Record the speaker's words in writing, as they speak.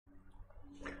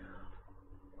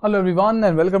Hello everyone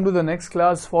and welcome to the next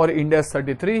class for Index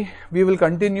 33. We will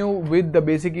continue with the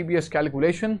basic EPS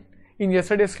calculation. In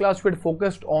yesterday's class we had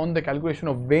focused on the calculation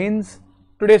of gains.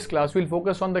 Today's class will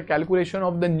focus on the calculation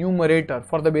of the numerator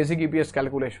for the basic EPS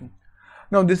calculation.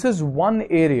 Now this is one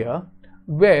area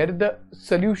where the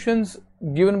solutions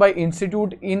given by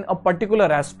institute in a particular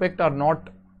aspect are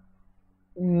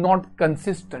not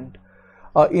consistent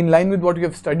in line with what you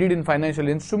have studied in financial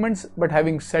instruments. But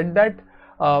having said that,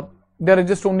 there are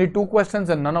just only 2 questions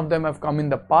and none of them have come in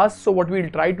the past. So what we'll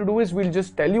try to do is we'll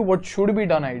just tell you what should be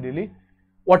done ideally,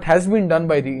 what has been done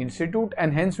by the institute,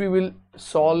 and hence we will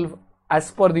solve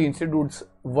as per the institute's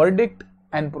verdict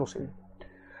and proceed.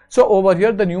 So over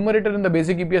here the numerator in the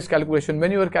basic EPS calculation,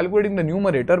 when you are calculating the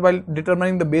numerator while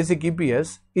determining the basic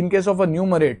EPS, in case of a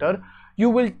numerator you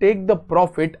will take the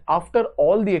profit after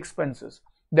all the expenses.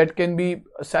 That can be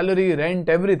salary, rent,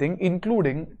 everything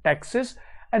including taxes.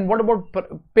 And what about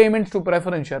payments to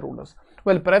preference shareholders?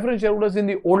 Well, preference shareholders in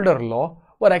the older law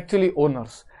were actually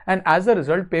owners, and as a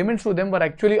result payments to them were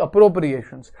actually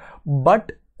appropriations.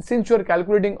 But since you are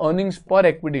calculating earnings per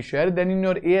equity share, then in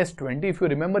your AS20, if you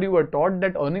remember, you were taught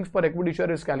that earnings per equity share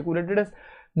is calculated as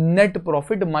net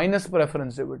profit minus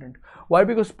preference dividend. Why?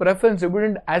 Because preference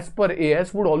dividend as per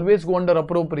AS would always go under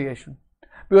appropriation,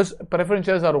 because preference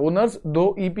shares are owners,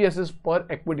 though EPS is per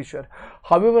equity share.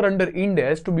 However, under IND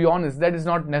AS, to be honest, that is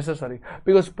not necessary,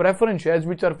 because preference shares,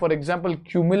 which are, for example,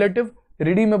 cumulative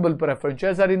redeemable preference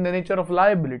shares, are in the nature of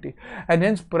liability, and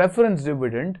hence preference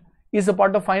dividend is a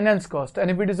part of finance cost, and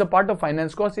if it is a part of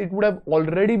finance cost, it would have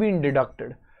already been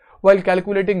deducted. While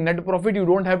calculating net profit, you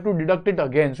don't have to deduct it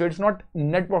again, so it's not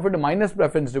net profit minus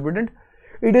preference dividend,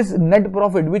 it is net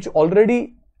profit which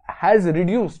already has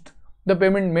reduced the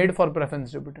payment made for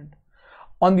preference dividend.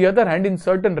 On the other hand, in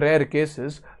certain rare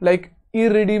cases like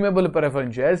irredeemable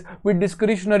preference shares with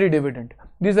discretionary dividend,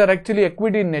 these are actually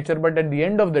equity in nature, but at the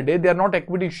end of the day they are not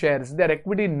equity shares, they are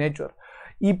equity in nature.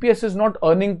 EPS is not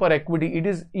earning per equity, it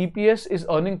is EPS is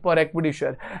earning per equity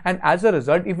share, and as a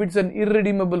result, if it's an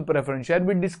irredeemable preference share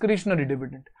with discretionary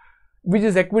dividend which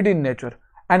is equity in nature,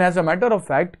 and as a matter of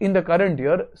fact, in the current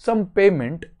year, some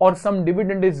payment or some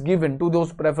dividend is given to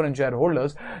those preference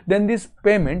shareholders, then this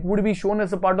payment would be shown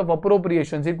as a part of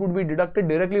appropriations. It would be deducted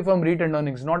directly from retained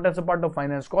earnings, not as a part of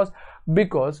finance cost,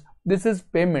 because this is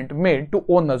payment made to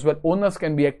owners. Well, owners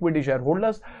can be equity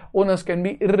shareholders, owners can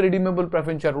be irredeemable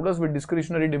preference shareholders with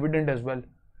discretionary dividend as well,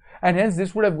 and hence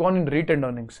this would have gone in retained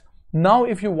earnings. Now,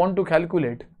 if you want to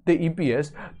calculate the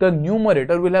EPS, the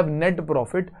numerator will have net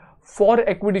profit for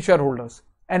equity shareholders.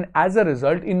 And as a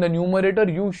result, in the numerator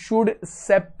you should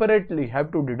separately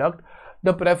have to deduct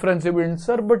the preference dividend.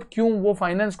 Sir, but क्यों वो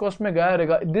finance cost में गया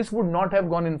रहेगा? This would not have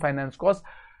gone in finance cost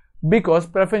because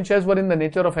preference shares were in the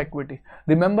nature of equity.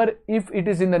 Remember, if it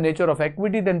is in the nature of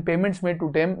equity, then payments made to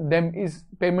them is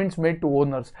payments made to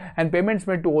owners, and payments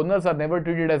made to owners are never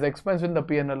treated as expense in the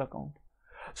P&L account.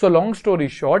 So long story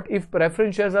short, if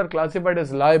preference shares are classified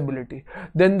as liability,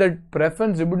 then the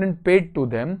preference dividend paid to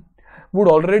them would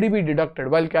already be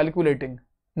deducted while calculating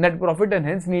net profit and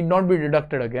hence need not be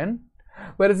deducted again.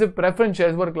 Whereas if preference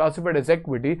shares were classified as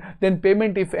equity, then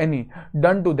payment, if any,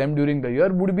 done to them during the year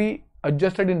would be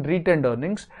adjusted in retained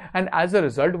earnings, and as a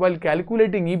result, while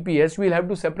calculating EPS, we'll have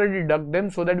to separately deduct them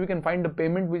so that we can find the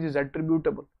payment which is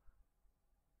attributable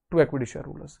to equity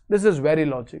shareholders. This is very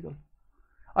logical.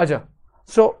 Acha,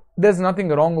 so there's nothing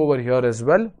wrong over here as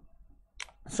well.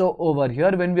 So over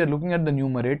here, when we are looking at the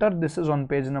numerator, this is on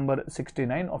page number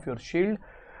 69 of your shield.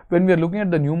 When we are looking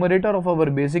at the numerator of our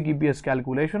basic EPS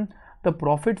calculation, the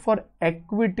profit for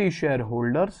equity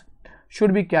shareholders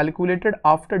should be calculated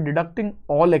after deducting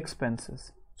all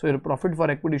expenses. So your profit for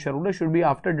equity shareholders should be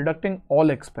after deducting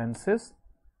all expenses,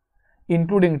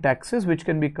 including taxes, which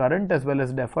can be current as well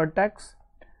as deferred tax,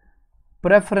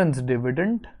 preference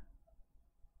dividend,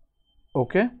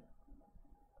 okay,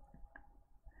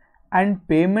 and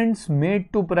payments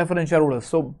made to preference shareholders.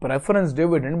 So preference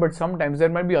dividend, but sometimes there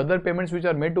might be other payments which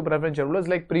are made to preference shareholders,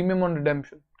 like premium on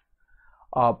redemption,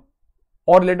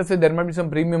 or let us say there might be some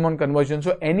premium on conversion.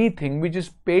 So anything which is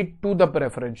paid to the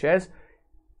preference shares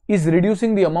is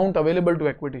reducing the amount available to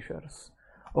equity shares.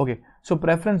 Okay, so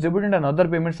preference dividend and other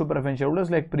payments to preference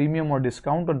shareholders like premium or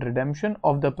discount on redemption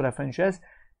of the preference shares,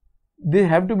 they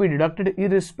have to be deducted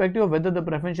irrespective of whether the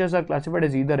preference shares are classified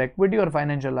as either equity or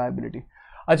financial liability.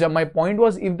 Acha, my point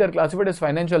was, if they are classified as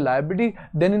financial liability,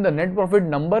 then in the net profit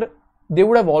number they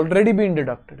would have already been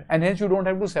deducted, and hence you don't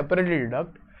have to separately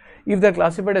deduct. If they are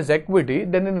classified as equity,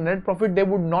 then in the net profit they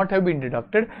would not have been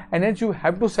deducted, and hence you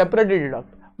have to separately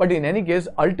deduct. But in any case,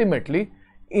 ultimately,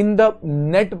 in the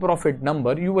net profit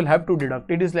number, you will have to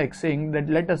deduct. It is like saying that,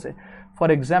 let us say,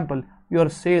 for example, your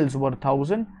sales were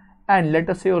 1000 and let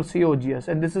us say your COGS,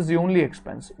 and this is the only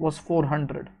expense, was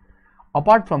 400.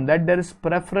 Apart from that, there is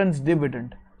preference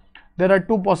dividend. There are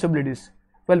two possibilities.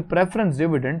 Well, preference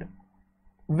dividend,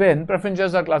 when preference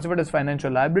shares are classified as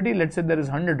financial liability, let's say there is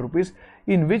 100 rupees,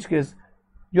 in which case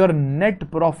your net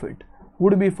profit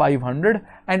would be 500,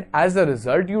 and as a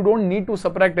result you don't need to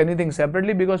subtract anything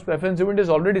separately because preference dividend is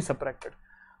already subtracted.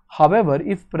 However,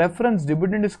 if preference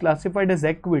dividend is classified as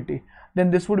equity, then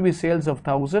this would be sales of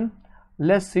 1000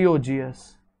 less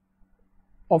COGS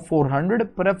of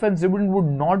 400. Preference dividend would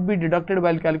not be deducted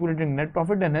while calculating net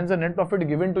profit, and hence the net profit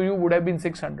given to you would have been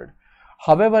 600.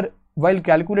 However, while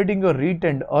calculating your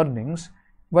retained earnings,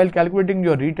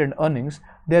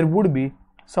 there would be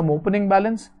some opening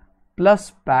balance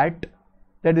plus PAT,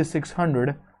 that is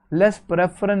 600, less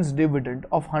preference dividend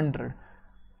of 100,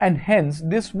 and hence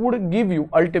this would give you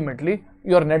ultimately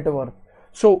your net worth.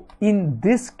 So in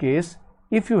this case,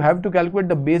 if you have to calculate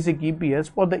the basic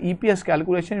EPS, for the EPS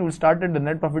calculation you will start at the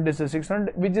net profit is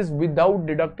 600, which is without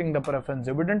deducting the preference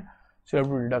dividend, so you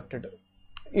have to deduct it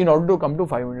in order to come to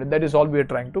 500. That is all we are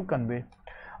trying to convey.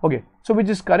 Okay, so which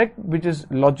is correct, which is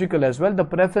logical as well. The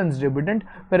preference dividend,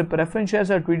 where preference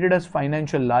shares are treated as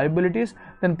financial liabilities,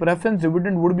 then preference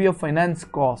dividend would be a finance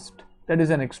cost, that is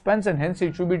an expense, and hence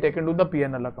it should be taken to the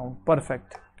P&L account.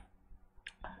 Perfect.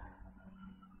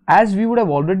 As we would have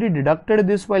already deducted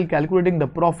this while calculating the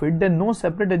profit, then no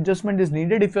separate adjustment is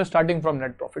needed if you are starting from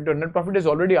net profit. Your net profit is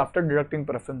already after deducting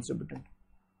preference dividend.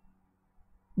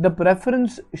 The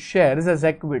preference shares as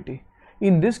equity.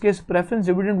 In this case, preference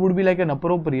dividend would be like an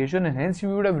appropriation, and hence we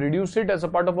would have reduced it as a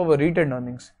part of our retained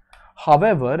earnings.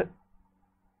 However,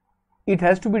 it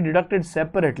has to be deducted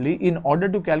separately in order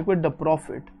to calculate the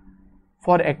profit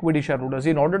for equity shareholders.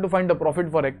 In order to find the profit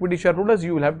for equity shareholders,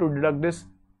 you will have to deduct this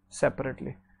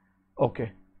separately.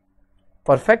 Okay,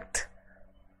 perfect.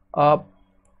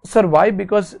 Sir, why?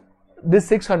 Because this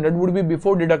 600 would be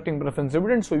before deducting preference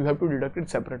dividend, so you have to deduct it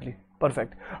separately.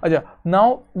 Perfect.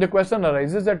 Now the question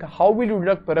arises that how will you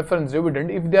deduct preference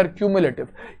dividend if they are cumulative?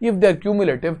 If they are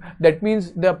cumulative, that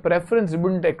means the preference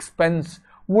dividend expense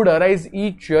would arise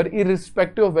each year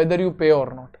irrespective of whether you pay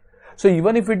or not. So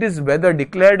even if it is whether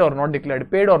declared or not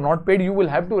declared, paid or not paid, you will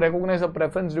have to recognize a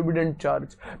preference dividend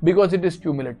charge because it is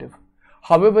cumulative.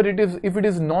 However, if it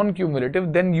is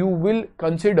non-cumulative, then you will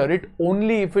consider it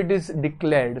only if it is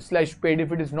declared / paid.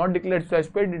 If it is not declared /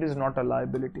 paid, it is not a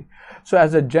liability. So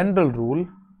as a general rule,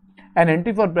 an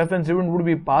entry for preference dividend would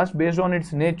be passed based on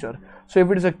its nature. So if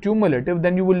it is a cumulative,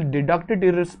 then you will deduct it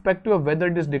irrespective of whether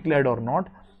it is declared or not.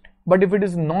 But if it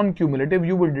is non-cumulative,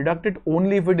 you will deduct it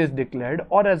only if it is declared,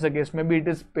 or as the case maybe it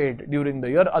is paid during the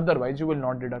year. Otherwise, you will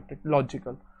not deduct it.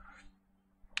 Logical.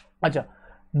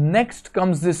 Next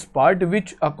comes this part,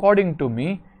 which according to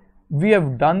me, we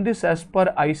have done this as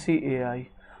per ICAI.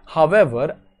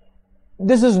 However,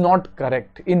 this is not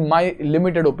correct. In my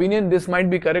limited opinion, this might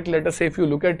be correct. Let us say if you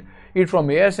look at it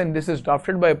from AS, and this is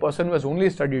drafted by a person who has only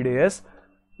studied AS,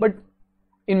 but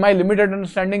in my limited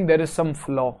understanding, there is some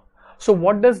flaw. So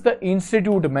what does the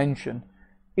institute mention?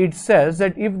 It says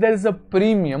that if there is a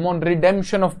premium on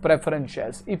redemption of preference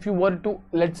shares, if you were to,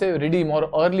 let's say, redeem or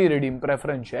early redeem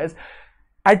preference shares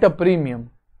at a premium,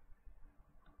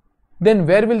 then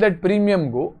where will that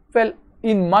premium go? Well,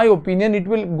 in my opinion, it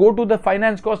will go to the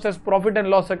finance cost as profit and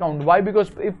loss account. Why? Because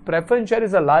if preference share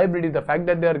is a liability, the fact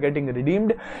that they are getting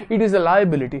redeemed, it is a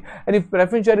liability. And if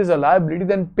preference share is a liability,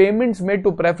 then payments made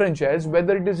to preference shares,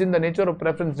 whether it is in the nature of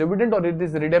preference dividend or it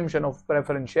is redemption of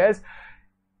preference shares,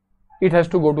 it has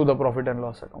to go to the profit and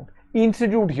loss account.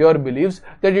 Institute here believes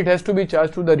that it has to be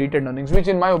charged to the retained earnings, which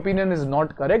in my opinion is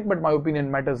not correct, but my opinion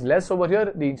matters less over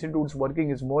here. The institute's working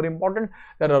is more important.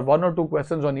 There are 1 or 2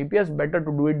 questions on EPS, better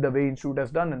to do it the way institute has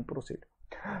done and proceed.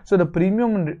 So the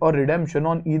premium or redemption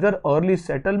on either early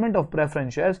settlement of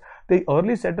preference shares, the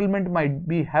early settlement might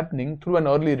be happening through an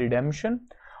early redemption,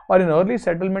 or an early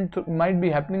settlement might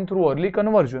be happening through early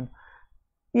conversion.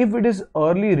 If it is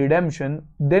early redemption,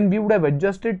 then we would have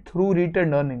adjusted through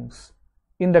retained earnings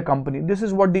in the company. This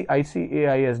is what the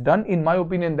ICAI has done. In my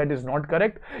opinion, that is not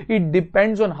correct. It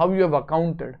depends on how you have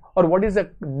accounted or what is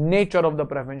the nature of the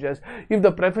preference shares. If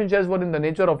the preference shares were in the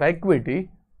nature of equity,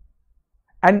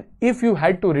 and if you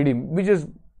had to redeem, which is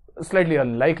slightly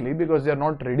unlikely because they are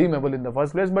not redeemable in the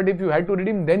first place, but if you had to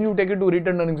redeem, then you take it to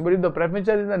retained earnings. But if the preference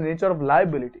share is in the nature of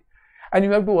liability and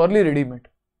you have to early redeem it,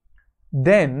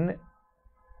 then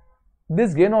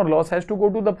this gain or loss has to go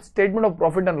to the statement of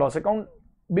profit and loss account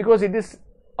because it is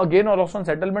a gain or loss on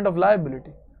settlement of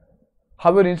liability.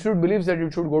 However, institute believes that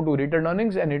it should go to retained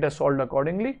earnings and it has solved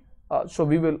accordingly. So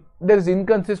there is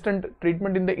inconsistent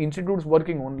treatment in the institutes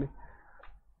working only.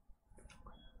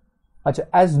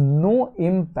 As no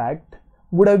impact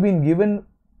would have been given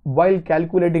while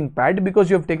calculating PAT because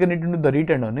you have taken it into the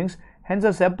retained earnings, hence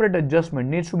a separate adjustment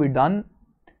needs to be done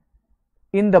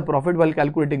in the profit while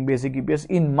calculating basic EPS.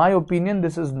 In my opinion,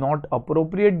 this is not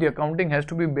appropriate. The accounting has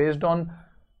to be based on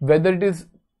whether it is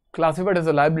classified as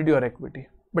a liability or equity.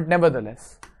 But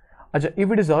nevertheless,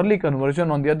 if it is early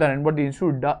conversion, on the other hand, what the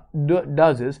institute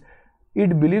does is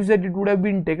it believes that it would have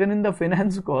been taken in the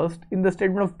finance cost in the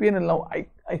statement of P&L. Now,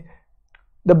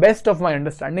 the best of my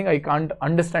understanding, I can't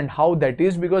understand how that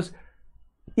is, because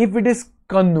if it is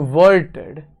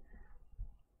converted,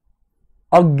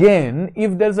 again,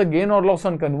 if there's a gain or loss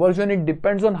on conversion, it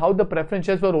depends on how the preference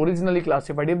shares were originally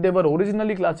classified. If they were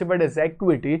originally classified as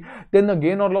equity, then the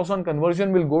gain or loss on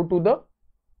conversion will go to the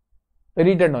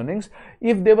retained earnings.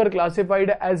 If they were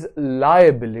classified as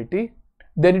liability,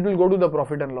 then it will go to the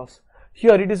profit and loss.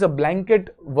 Here it is a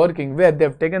blanket working where they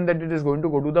have taken that it is going to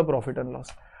go to the profit and loss.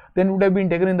 Then it would have been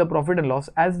taken in the profit and loss.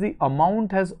 As the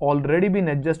amount has already been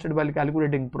adjusted while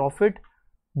calculating profit,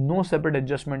 no separate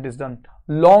adjustment is done.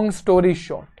 Long story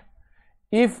short,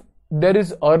 if there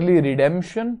is early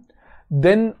redemption,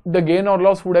 then the gain or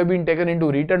loss would have been taken into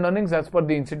retained earnings as per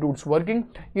the institute's working.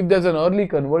 If there's an early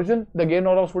conversion, the gain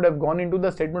or loss would have gone into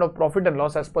the statement of profit and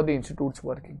loss as per the institute's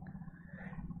working.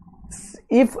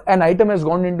 If an item has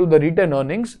gone into the retained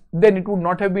earnings, then it would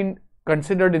not have been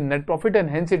considered in net profit and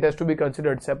hence it has to be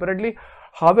considered separately.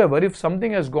 However, if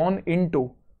something has gone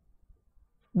into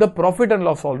the profit and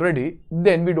loss already,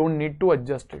 then we don't need to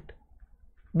adjust it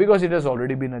because it has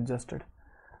already been adjusted.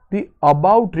 The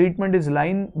above treatment is in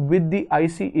line with the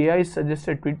ICAI's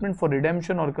suggested treatment for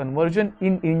redemption or conversion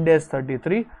in IND AS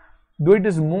 33, though it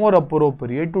is more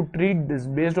appropriate to treat this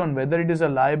based on whether it is a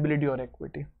liability or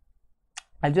equity.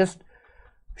 I'll just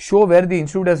show where the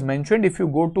institute has mentioned. If you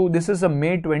go to, this is a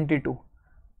May 22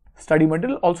 study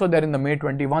material, also there in the May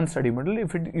 21 study material.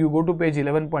 If you go to page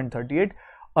 11.38,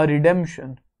 a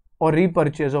redemption or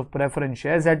repurchase of preference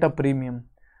shares at a premium.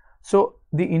 So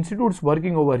the institute's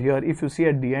working over here, if you see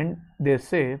at the end, they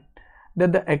say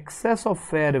that the excess of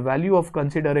fair value of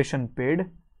consideration paid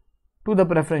to the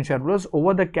preference shareholders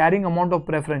over the carrying amount of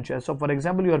preference shares. So for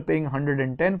example, you are paying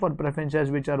 110 for preference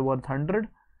shares which are worth 100,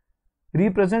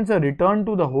 represents a return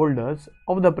to the holders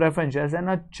of the preference shares and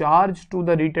a charge to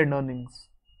the retained earnings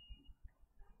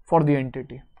for the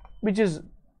entity, which is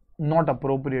not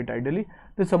appropriate ideally.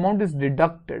 This amount is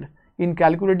deducted in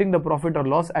calculating the profit or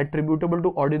loss attributable to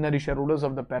ordinary shareholders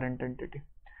of the parent entity.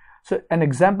 So an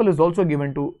example is also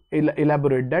given to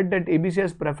elaborate that ABC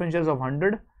has preference shares of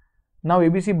 100. Now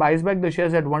ABC buys back the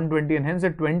shares at 120 and hence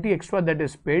the 20 extra that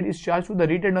is paid is charged to the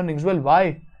retained earnings. Well,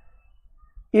 why?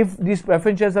 If these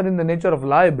preference shares are in the nature of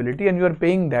liability and you are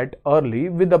paying that early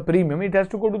with a premium, it has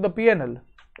to go to the P&L.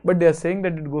 But they are saying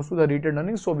that it goes to the retained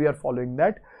earnings, so we are following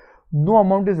that. No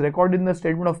amount is recorded in the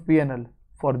statement of P&L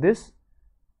for this.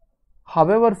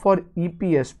 However, for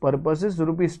EPS purposes,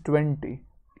 rupees 20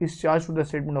 is charged to the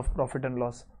statement of profit and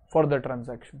loss for the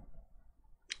transaction.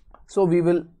 So we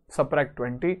will subtract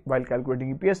 20 while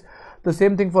calculating EPS. The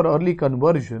same thing for early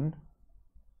conversion.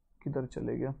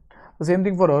 The same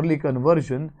thing for early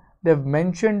conversion. They have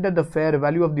mentioned that the fair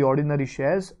value of the ordinary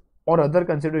shares or other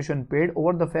consideration paid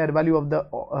over the fair value of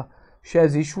the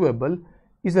shares issuable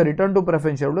is a return to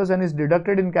preference shareholders and is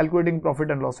deducted in calculating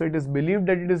profit and loss. So it is believed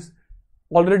that it is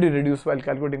already reduced while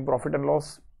calculating profit and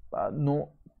loss. No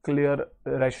clear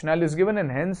rationale is given, and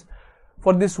hence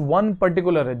for this one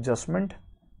particular adjustment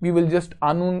we will just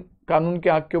कानून के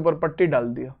आँख के ऊपर पट्टी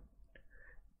डाल दिया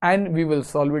and we will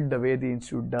solve it the way the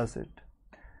institute does it.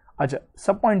 अच्छा,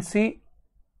 subpoint C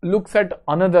looks at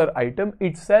another item.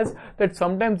 It says that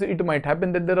sometimes it might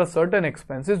happen that there are certain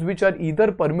expenses which are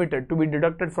either permitted to be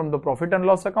deducted from the profit and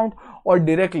loss account or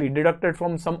directly deducted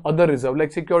from some other reserve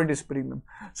like securities premium.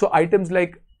 So items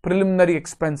like preliminary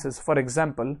expenses, for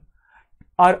example,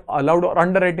 are allowed, or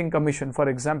underwriting commission, for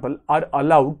example, are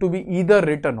allowed to be either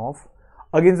written off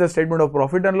against the statement of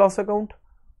profit and loss account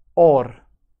or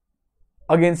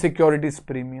against securities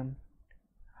premium.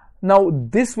 Now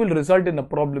this will result in a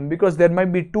problem because there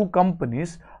might be two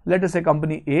companies, let us say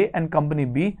company A and company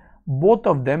B, both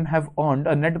of them have earned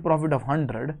a net profit of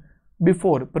 100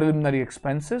 before preliminary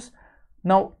expenses.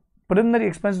 Now preliminary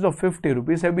expenses of 50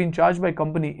 rupees have been charged by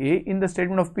company A in the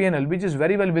statement of P&L, which is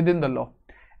very well within the law,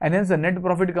 and hence the net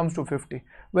profit comes to 50,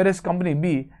 whereas company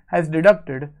B has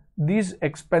deducted these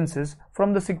expenses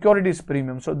from the securities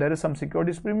premium. So there is some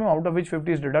securities premium out of which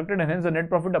 50 is deducted and hence the net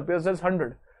profit appears as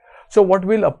 100. So what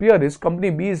will appear is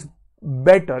company B is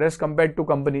better as compared to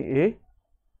company A,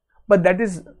 but that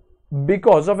is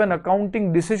because of an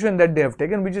accounting decision that they have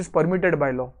taken, which is permitted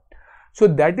by law. So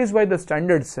that is why the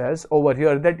standard says over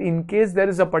here that in case there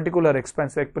is a particular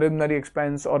expense like preliminary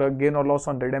expense or a gain or loss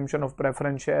on redemption of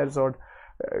preference shares or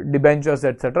debentures,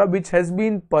 etc., which has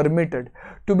been permitted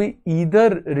to be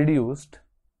either reduced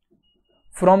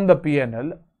from the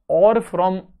P&L or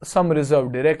from some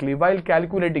reserve directly, while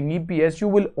calculating EPS, you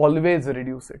will always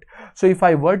reduce it. So if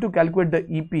I were to calculate the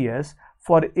EPS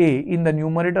for A, in the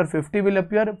numerator 50 will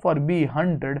appear, for B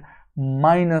 100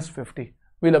 minus 50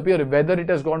 will appear. Whether it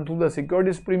has gone through the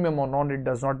securities premium or not, it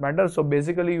does not matter. So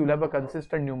basically you will have a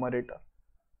consistent numerator.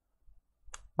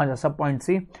 And sub point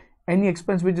C, any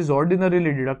expense which is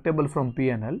ordinarily deductible from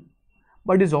P&L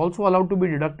but is also allowed to be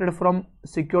deducted from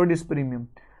securities premium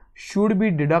should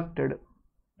be deducted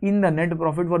in the net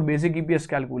profit for basic EPS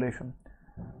calculation.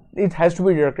 It has to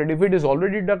be deducted. If it is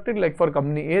already deducted, like for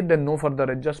company A, then no further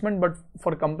adjustment, but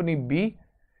for company B,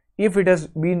 if it has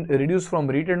been reduced from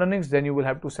retained earnings, then you will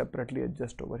have to separately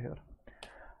adjust over here.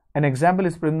 An example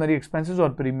is preliminary expenses or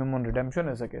premium on redemption,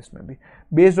 as the case may be.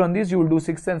 Based on these, you will do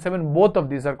 6 and 7. Both of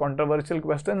these are controversial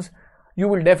questions. You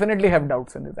will definitely have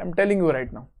doubts in it. I'm telling you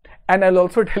right now. And I'll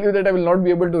also tell you that I will not be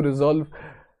able to resolve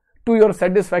to your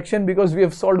satisfaction, because we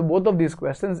have solved both of these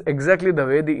questions exactly the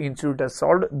way the institute has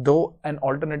solved, though an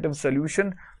alternative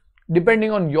solution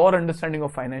depending on your understanding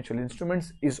of financial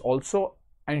instruments is also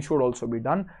and should also be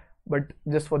done. But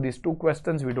just for these two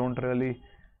questions, we don't really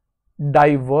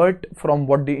divert from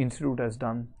what the institute has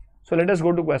done. So let us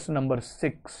go to question number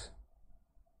 6.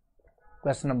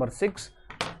 Question number 6.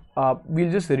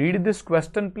 We'll just read this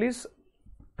question, please.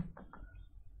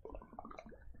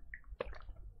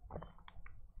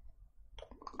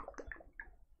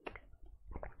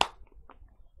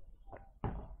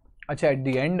 अच्छा, at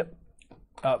the end,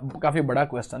 काफी बड़ा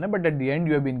question है, but at the end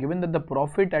you have been given that the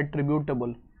profit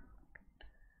attributable,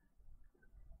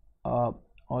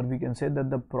 or we can say that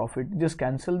the profit, just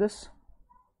cancel this,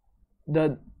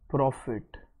 the profit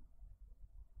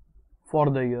for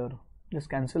the year, just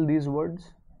cancel these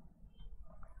words.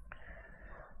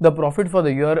 The profit for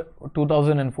the year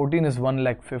 2014 is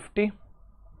 1,50,000.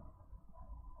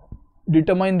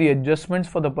 Determine the adjustments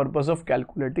for the purpose of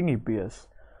calculating EPS.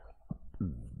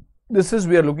 This is,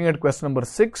 we are looking at question number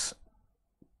 6.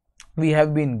 We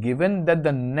have been given that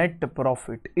the net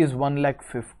profit is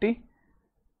 1,50,000.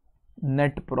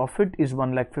 Net profit is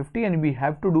 1,50,000 and we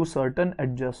have to do certain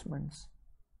adjustments.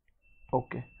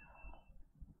 Okay.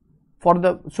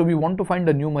 So we want to find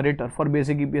the numerator for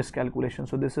basic EPS calculation.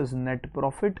 So this is net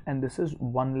profit and this is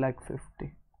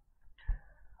 1,50,000.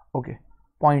 Okay.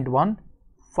 Point 1,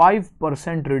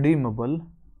 5% redeemable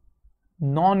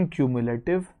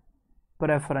non-cumulative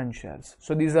preference shares.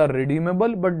 So these are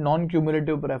redeemable but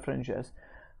non-cumulative preference shares.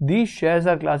 These shares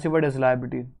are classified as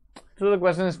liability. So the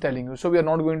question is telling you, so we are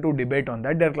not going to debate on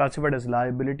that. They are classified as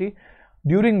liability.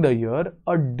 During the year,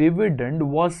 a dividend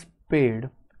was paid.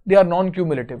 They are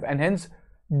non-cumulative and hence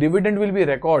dividend will be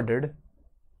recorded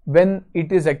when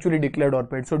it is actually declared or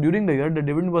paid. So during the year, the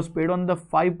dividend was paid on the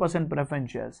 5%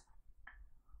 preference shares.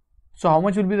 So how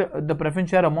much will be the preference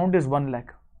share amount is 1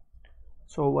 lakh.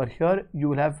 So over here you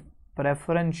will have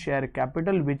preference share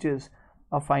capital, which is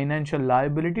a financial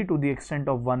liability to the extent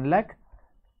of 1 lakh,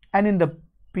 and in the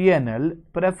P&L,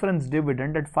 preference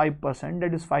dividend at 5%,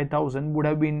 that is 5,000, would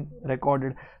have been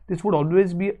recorded. This would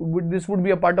always be, this would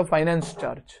be a part of finance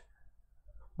charge.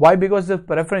 Why? Because the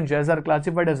preference shares are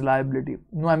classified as liability.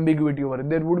 No ambiguity over it.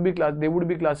 They would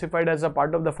be classified as a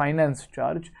part of the finance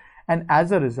charge, and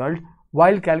as a result,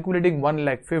 while calculating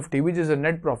 1,50,000, which is a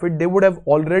net profit, they would have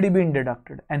already been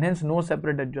deducted and hence no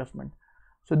separate adjustment.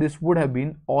 So this would have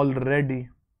been already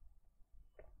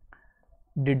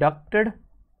deducted,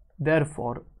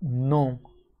 therefore no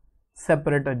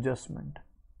separate adjustment.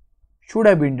 Should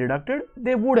have been deducted,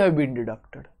 they would have been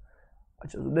deducted.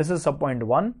 So this is sub point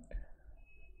 1.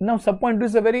 Now sub point 2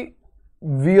 is a very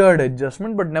weird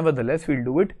adjustment, but nevertheless we'll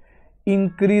do it.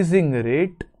 Increasing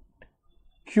rate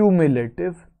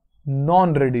cumulative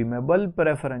non-redeemable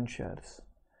preference shares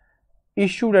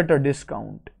issued at a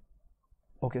discount.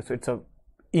 Okay, so it's a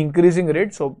increasing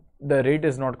rate, so the rate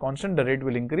is not constant, the rate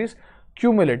will increase.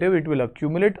 Cumulative, it will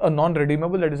accumulate. A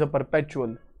non-redeemable, that is a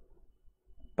perpetual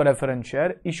preference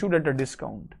share issued at a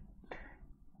discount.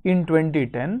 In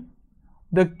 2010,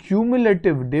 the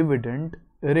cumulative dividend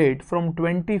rate from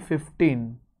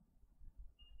 2015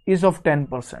 is of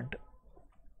 10%.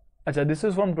 Achha, this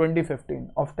is from 2015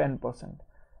 of 10%.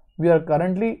 We are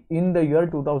currently in the year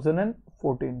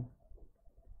 2014.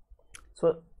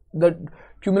 So the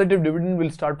cumulative dividend will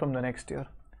start from the next year.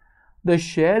 The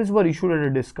shares were issued at a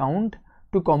discount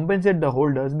to compensate the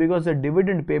holders because the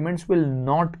dividend payments will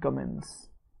not commence.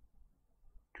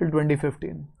 till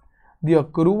 2015. The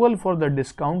accrual for the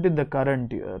discount in the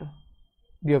current year,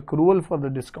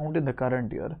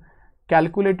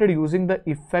 calculated using the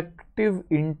effective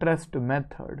interest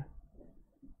method,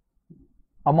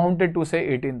 amounted to say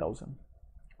 18,000.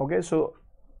 Okay, so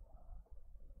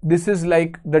this is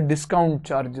like the discount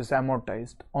charges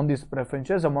amortized on these preference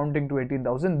shares amounting to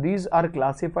 18,000. These are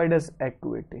classified as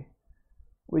equity,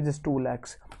 which is 2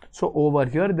 lakhs. So over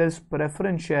here there is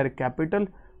preference share capital,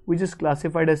 which is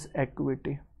classified as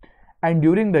equity, and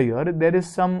during the year there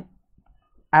is some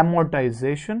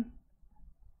amortization.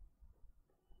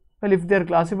 Well, if they are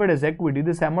classified as equity,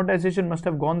 this amortization must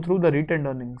have gone through the retained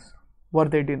earnings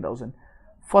worth 18,000.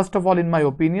 First of all, in my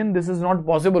opinion, this is not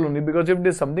possible only because if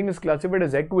this something is classified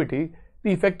as equity,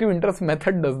 the effective interest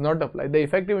method does not apply. The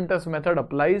effective interest method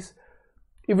applies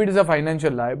if it is a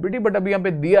financial liability, but अभी यहाँ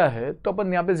पे दिया है तो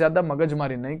अपन यहाँ पे ज़्यादा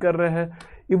मगजमारी नहीं कर रहे हैं.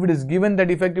 If it is given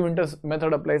that effective interest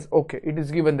method applies, okay, it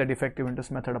is given that effective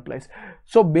interest method applies.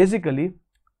 So basically,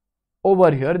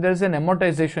 over here there is an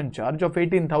amortization charge of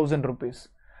 18,000 rupees.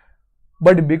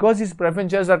 But because these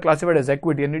preference shares are classified as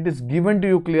equity, and it is given to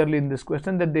you clearly in this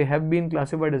question that they have been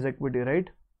classified as equity, right?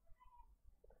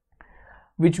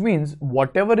 Which means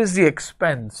whatever is the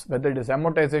expense, whether it is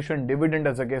amortization, dividend,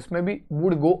 as a case may be,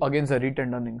 would go against the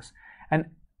retained earnings. And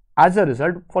as a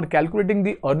result, for calculating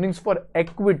the earnings for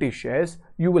equity shares,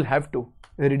 you will have to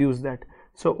reduce that.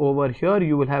 So over here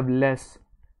you will have less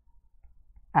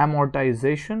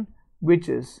amortization, which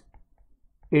is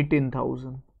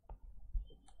 18,000.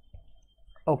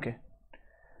 Okay.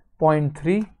 Point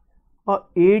 3, a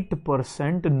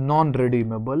 8%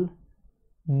 non-redeemable,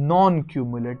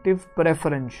 non-cumulative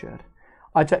preference share.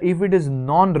 Acha, if it is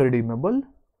non-redeemable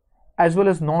as well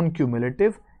as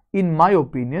non-cumulative, in my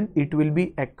opinion, it will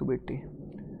be equity.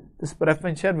 This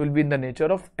preference share will be in the nature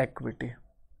of equity.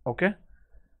 Okay.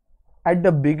 At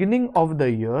the beginning of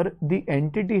the year, the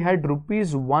entity had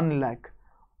rupees 1 lakh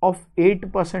of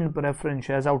 8% preference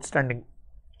shares outstanding.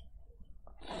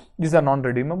 These are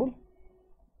non-redeemable.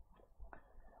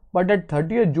 But at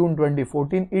 30th June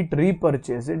 2014, it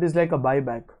repurchased, it is like a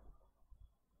buyback,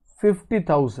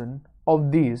 50,000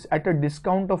 of these at a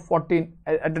discount of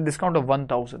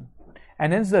 1,000,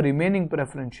 and hence the remaining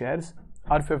preference shares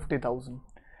are 50,000.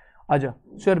 Aja,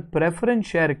 so your preference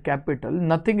share capital,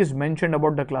 nothing is mentioned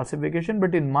about the classification,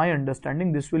 but in my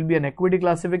understanding, this will be an equity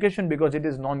classification because it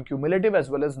is non-cumulative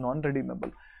as well as non-redeemable.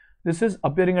 This is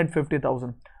appearing at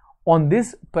 50,000. On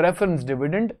this, preference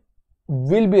dividend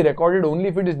will be recorded only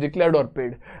if it is declared or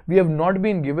paid. We have not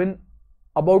been given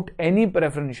about any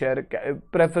preference share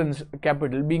preference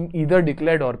capital being either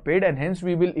declared or paid, and hence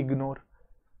we will ignore.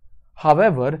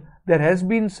 However, there has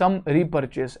been some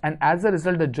repurchase, and as a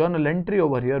result the journal entry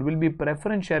over here will be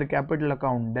preference share capital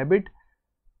account debit.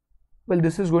 Well,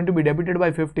 this is going to be debited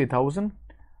by 50,000.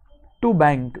 To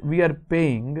bank we are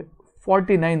paying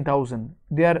 49,000.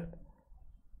 They are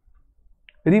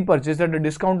repurchased at a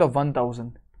discount of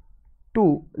 1,000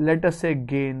 to, let us say,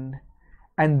 gain,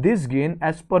 and this gain,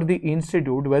 as per the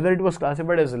institute, whether it was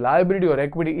classified as liability or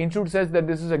equity, institute says that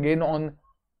this is a gain on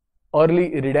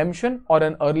early redemption or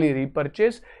an early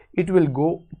repurchase, it will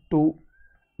go to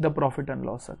the profit and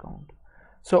loss account.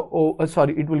 So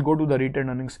it will go to the retained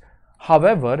earnings.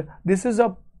 However, this is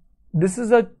a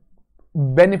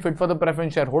benefit for the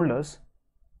preference shareholders.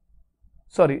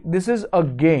 This is a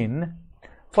gain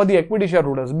for the equity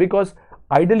shareholders, because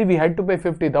ideally we had to pay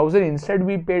 50,000, instead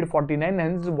we paid 49,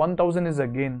 and 1,000 is a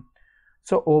gain.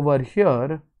 So over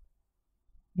here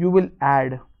you will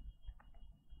add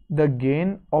the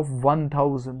gain of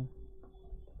 1,000.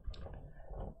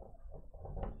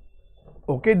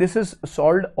 Okay, this is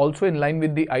solved also in line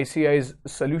with the ICI's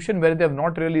solution, where they have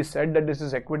not really said that this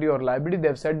is equity or liability. They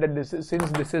have said that this is, since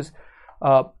this is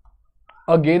a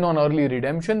gain on early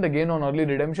redemption, the gain on early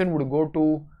redemption would go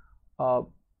to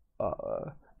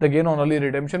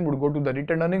the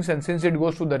retained earnings, and since it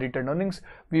goes to the retained earnings,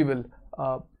 we will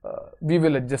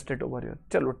adjust it over here.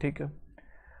 Chalo, theek hai.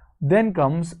 Then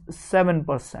comes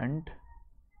 7%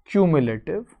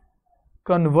 cumulative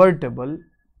convertible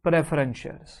preference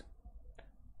shares.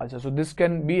 Achha, so this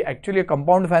can be actually a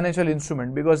compound financial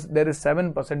instrument because there is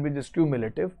 7% which is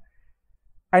cumulative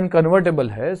and convertible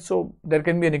hai, so there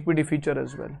can be an equity feature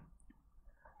as well.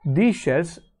 These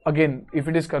shares, again, if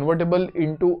it is convertible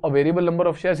into a variable number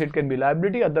of shares, it can be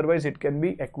liability, otherwise it can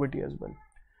be equity as well.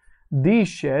 These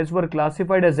shares were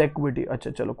classified as equity.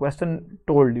 Achha, chalo, question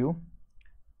told you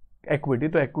equity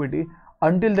to equity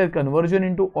until their conversion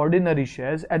into ordinary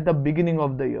shares at the beginning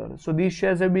of the year. So these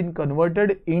shares have been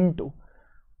converted into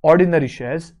ordinary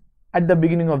shares at the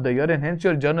beginning of the year, and hence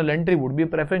your journal entry would be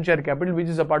preference share capital, which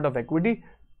is a part of equity,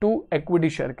 to equity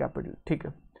share capital. ठीक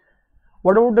है.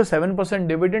 What about the 7%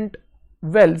 dividend?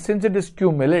 Well, since it is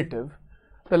cumulative,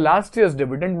 the last year's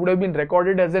dividend would have been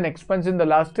recorded as an expense in the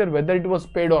last year, whether it was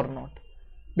paid or not,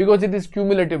 because it is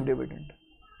cumulative dividend.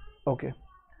 Okay.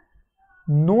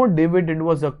 No dividend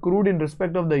was accrued in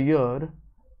respect of the year.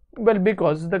 Well,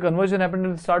 because the conversion happened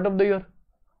at the start of the year.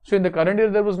 So in the current year,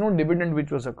 there was no dividend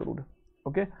which was accrued.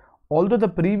 Okay. Although the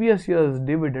previous year's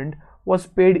dividend was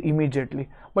paid immediately,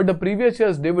 but the previous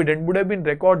year's dividend would have been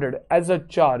recorded as a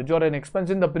charge or an expense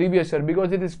in the previous year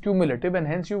because it is cumulative, and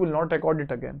hence you will not record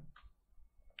it again.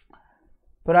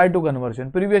 Prior to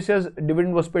conversion, previous year's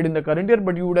dividend was paid in the current year,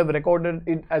 but you would have recorded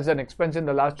it as an expense in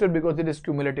the last year because it is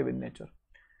cumulative in nature.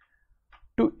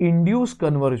 To induce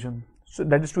conversion, so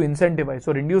that is to incentivize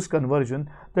or induce conversion,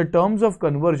 the terms of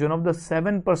conversion of the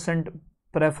 7%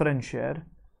 preference share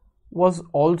was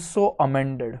also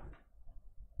amended.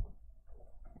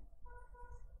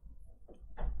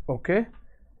 Okay,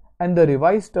 and the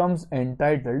revised terms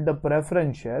entitled the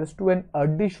preference shares to an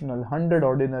additional 100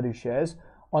 ordinary shares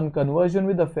on conversion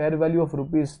with a fair value of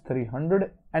rupees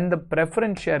 300, and the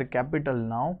preference share capital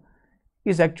now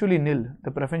is actually nil.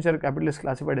 The preference share capital is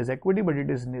classified as equity, but it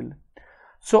is nil.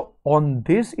 So on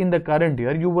this, in the current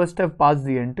year, you must have passed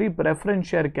the entry preference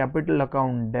share capital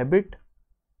account debit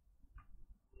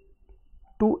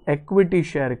to equity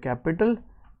share capital,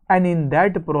 and in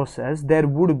that process there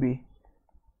would be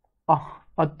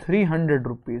a 300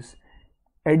 rupees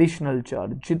additional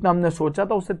charge. जितना हमने सोचा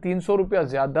था उससे 300 रुपया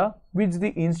ज़्यादा, which the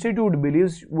institute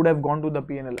believes would have gone to the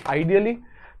P&L. Ideally,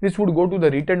 this would go to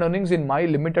the retained earnings in my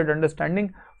limited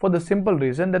understanding, for the simple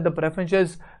reason that the preference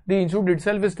shares the institute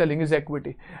itself is telling is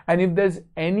equity, and if there's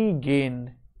any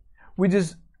gain which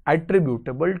is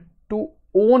attributable to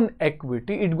own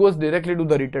equity, it goes directly to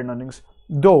the retained earnings.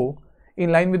 Though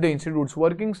in line with the institute's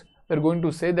workings, we're going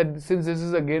to say that since this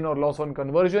is a gain or loss on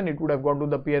conversion, it would have gone to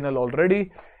the P&L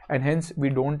already, and hence we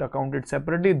don't account it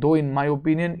separately, though in my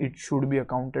opinion it should be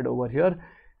accounted over here,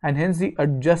 and hence the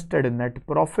adjusted net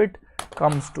profit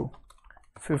comes to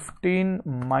 15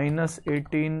 minus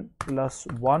 18 plus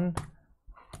 1,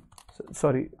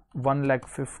 sorry,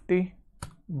 1,50,000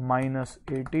 minus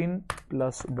 18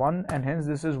 plus 1, and hence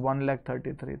this is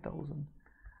 1,33,000.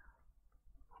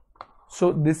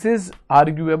 So this is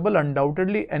arguable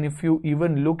undoubtedly, and if you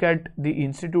even look at the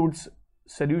institute's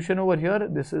solution over here,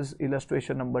 this is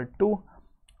illustration number 2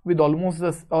 with almost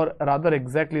this, or rather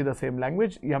exactly the same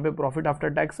language. यहाँ पे profit after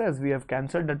tax, as we have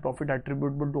cancelled that profit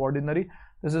attributable to ordinary,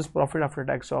 this is profit after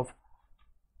tax of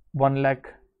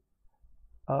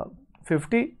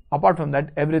 1,50,000. Apart from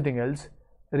that, everything else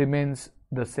remains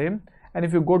the same, and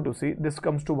if you go to see, this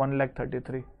comes to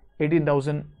 1,33,000,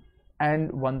 18,000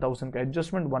 and 1,000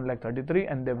 adjustment, 1,33,000,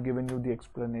 and they've given you the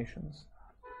explanations.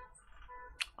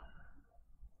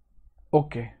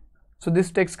 Okay, so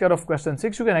this takes care of question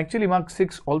 6. You can actually mark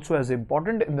 6 also as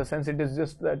important, in the sense it is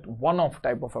just that one-off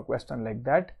type of a question like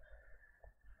that.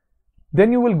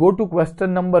 Then you will go to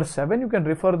question number 7. You can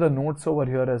refer the notes over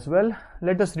here as well.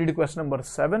 Let us read question number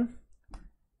 7.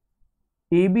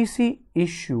 ABC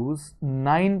issues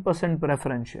 9%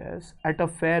 preference shares at a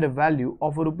fair value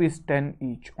of rupees 10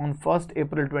 each on 1st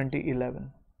April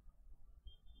 2011.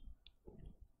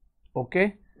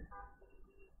 Okay.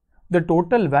 The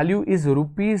total value is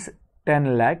rupees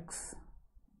 10 lakhs.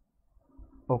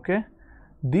 Okay.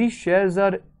 These shares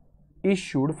are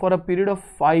issued for a period of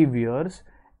 5 years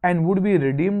and would be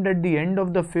redeemed at the end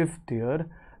of the 5th year.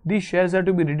 These shares are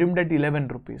to be redeemed at 11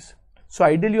 rupees. So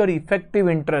ideally your effective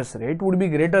interest rate would be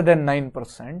greater than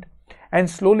 9%, and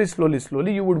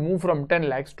slowly you would move from 10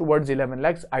 lakhs towards 11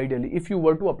 lakhs ideally, if you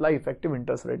were to apply effective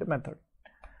interest rate method.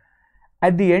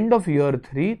 At the end of year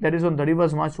 3, that is on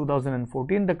 31st March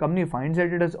 2014, the company finds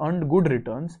that it has earned good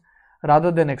returns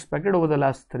rather than expected over the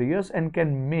last 3 years and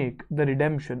can make the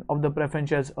redemption of the preference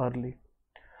shares early.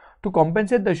 To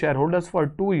compensate the shareholders for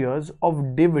 2 years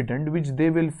of dividend which they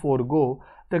will forego,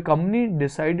 the company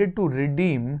decided to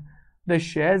redeem the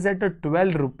shares at a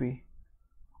 12 rupee.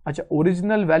 Achha,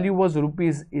 original value was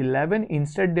rupees 11.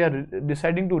 Instead, they are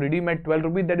deciding to redeem at 12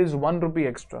 rupee. That is 1 rupee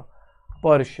extra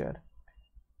per share.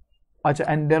 Achha,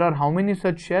 and there are how many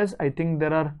such shares? I think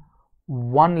there are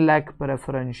 1 lakh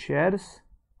preference shares.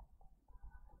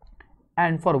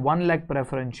 And for 1 lakh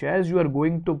preference shares, you are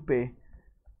going to pay.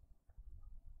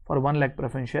 For 1 lakh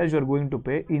preference shares, you are going to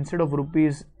pay, instead of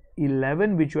rupees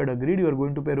 11, which you had agreed, you are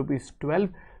going to pay rupees 12.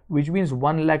 Which means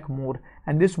 1 lakh more,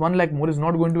 and this 1 lakh more is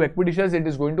not going to equity shares, it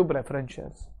is going to preference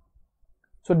shares.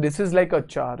 So this is like a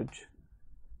charge.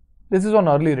 This is on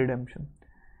early redemption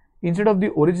instead of the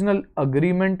original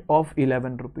agreement of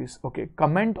 11 rupees. Okay,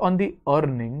 comment on the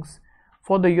earnings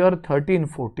for the year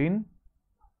 13-14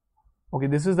 Okay,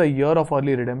 this is the year of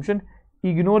early redemption.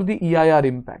 Ignore the EIR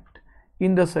impact.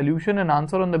 In the solution, and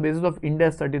answer on the basis of IND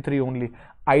AS 33 only.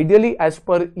 Ideally, as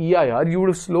per EIR, you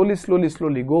would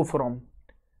slowly go from,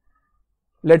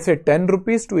 let's say, 10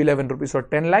 rupees to 11 rupees, or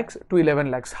 10 lakhs to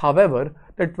 11 lakhs. However,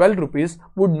 the 12 rupees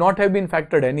would not have been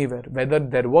factored anywhere, whether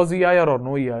there was EIR or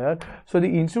no EIR. So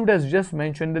the institute has just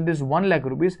mentioned that this 1 lakh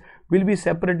rupees will be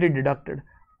separately deducted.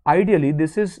 Ideally,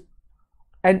 this is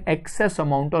an excess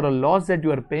amount or a loss that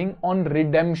you are paying on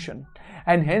redemption,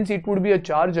 and hence it would be a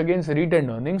charge against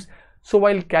retained earnings. So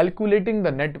while calculating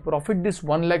the net profit, this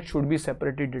 1 lakh should be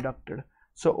separately deducted.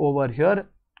 So over here,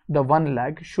 the 1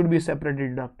 lakh should be separately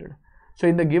deducted. So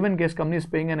in the given case, company is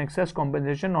paying an excess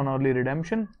compensation on early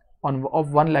redemption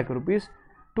of 1 lakh rupees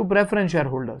to preference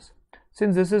shareholders.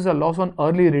 Since this is a loss on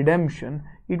early redemption,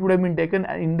 it would have been taken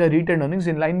in the retained earnings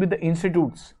in line with the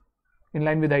institutes, in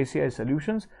line with ICI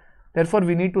solutions. Therefore,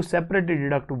 we need to separately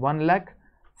deduct 1 lakh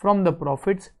from the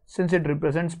profits, since it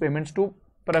represents payments to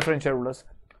preference shareholders.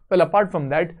 Well, apart from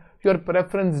that, your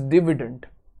preference dividend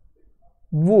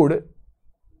would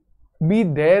be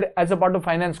there as a part of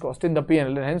finance cost in the P&L,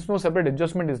 and hence no separate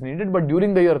adjustment is needed. But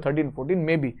during the year 13-14,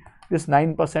 maybe this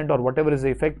 9% or whatever is the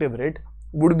effective rate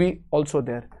would be also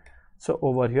there. So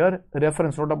over here,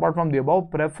 reference note, apart from the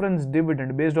above, preference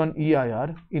dividend based on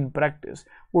EIR in practice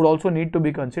would also need to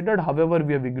be considered. However,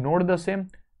 we have ignored the same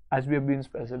as we have been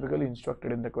specifically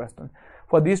instructed in the question.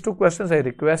 For these two questions, I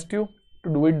request you to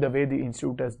do it the way the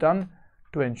institute has done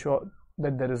to ensure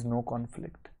that there is no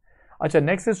conflict. Achha,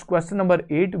 next is question number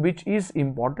 8, which is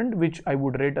important, which I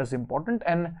would rate as important,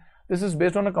 and this is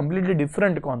based on a completely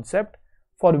different concept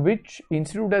for which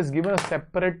institute has given a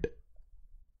separate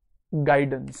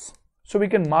guidance. So we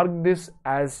can mark this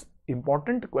as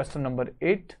important. Question number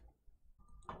 8.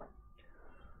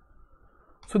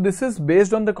 So this is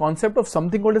based on the concept of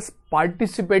something called as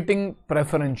participating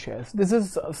preference shares. This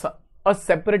is a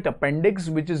separate appendix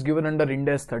which is given under IND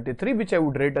AS 33, which I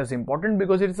would rate as important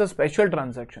because it is a special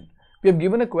transaction. We have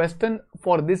given a question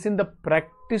for this in the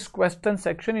practice question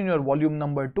section in your volume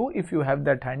number 2. If you have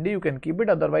that handy, you can keep it.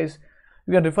 Otherwise,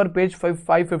 you can refer page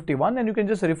 551 and you can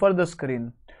just refer the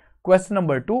screen. Question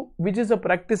number 2, which is a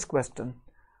practice question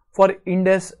for IND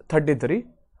AS 33.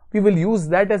 We will use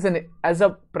that as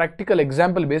a practical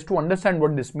example base to understand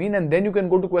what this means, and then you can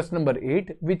go to question number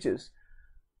 8, which is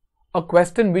a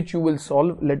question which you will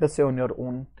solve, let us say, on your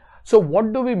own. So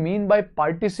what do we mean by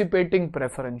participating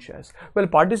preference shares? Well,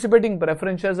 participating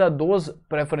preference shares are those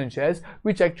preference shares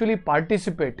which actually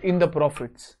participate in the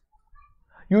profits.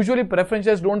 Usually preference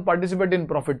shares don't participate in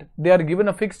profit, they are given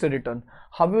a fixed return.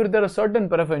 However, there are certain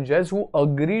preference shares who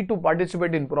agree to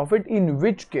participate in profit, in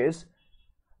which case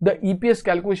the EPS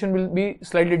calculation will be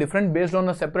slightly different based on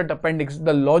a separate appendix.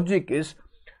 The logic is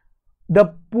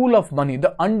the pool of money,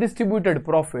 the undistributed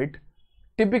profit.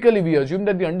 Typically, we assume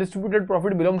that the undistributed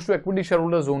profit belongs to equity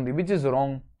shareholders only, which is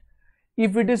wrong.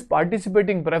 If it is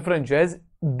participating preference shares,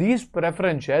 these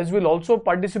preference shares will also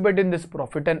participate in this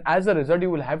profit, and as a result, you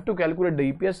will have to calculate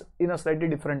the EPS in a slightly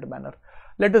different manner.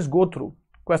 Let us go through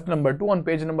question number 2 on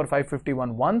page number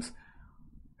 551 once.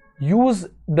 Use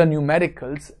the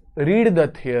numericals, read the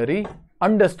theory,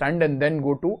 understand, and then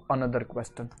go to another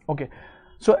question. Okay.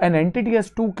 So an entity has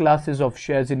two classes of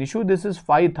shares in issue. This is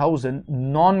 5,000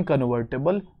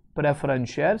 non-convertible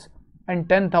preference shares and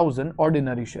 10,000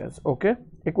 ordinary shares. Okay,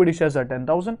 equity shares are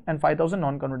 10,000 and 5,000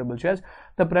 non-convertible shares.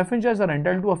 The preference shares are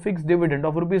entitled to a fixed dividend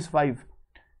of ₹5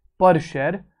 per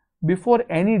share before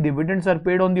any dividends are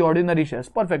paid on the ordinary shares.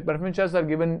 Perfect. Preference shares are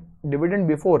given dividend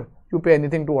before you pay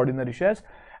anything to ordinary shares,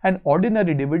 and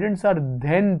ordinary dividends are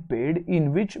then paid,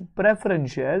 in which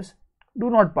preference shares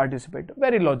do not participate.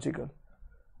 Very logical.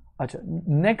 Achha,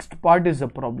 next part is a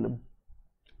problem.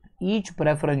 Each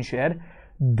preference share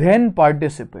then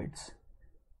participates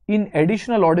in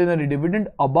additional ordinary dividend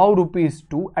above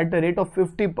 ₹2 at a rate of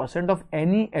 50% of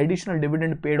any additional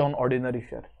dividend paid on ordinary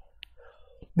share.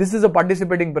 This is a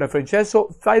participating preference share. So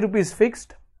 ₹5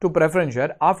 fixed to preference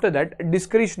share. After that,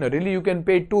 discretionarily you can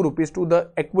pay ₹2 to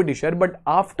the equity share, but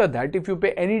after that, if you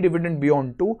pay any dividend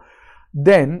beyond 2,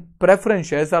 then preference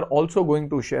shares are also going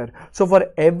to share. So for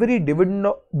every dividend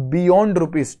beyond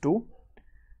 ₹2,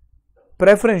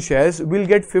 preference shares will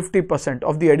get 50%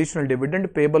 of the additional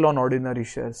dividend payable on ordinary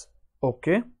shares.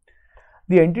 Okay.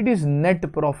 The entity's net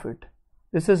profit,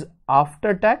 this is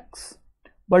after tax,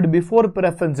 but before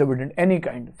preference dividend, any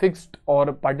kind, fixed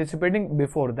or participating,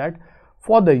 before that,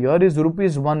 for the year is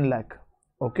 ₹1 lakh.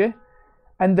 Okay.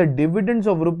 And the dividends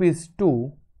of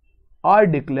 ₹2 are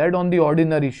declared on the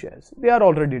ordinary shares. They are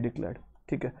already declared.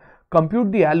 Okay.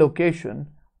 Compute the allocation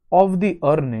of the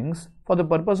earnings for the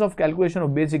purpose of calculation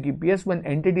of basic EPS when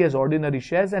entity has ordinary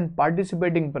shares and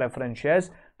participating preference shares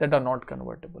that are not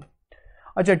convertible.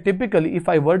 Acha, typically if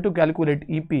I were to calculate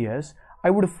EPS, I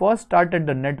would first start at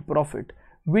the net profit,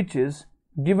 which is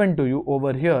given to you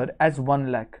over here as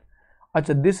 1 lakh.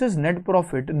 Acha, this is net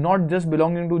profit not just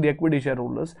belonging to the equity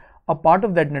shareholders. A part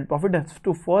of that net profit has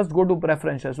to first go to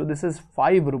preference shares. So this is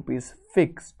 5 rupees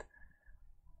fixed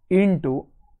into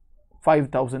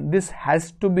 5,000. This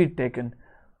has to be taken.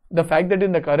 The fact that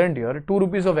in the current year 2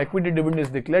 rupees of equity dividend is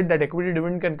declared, that equity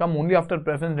dividend can come only after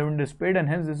preference dividend is paid, and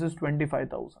hence this is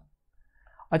 25,000.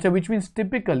 Acha, which means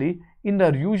typically in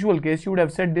the usual case you would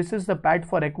have said this is the PAT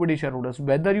for equity shareholders.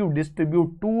 Whether you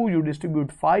distribute 2, you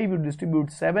distribute 5, you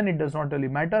distribute 7, it does not really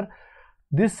matter.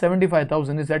 This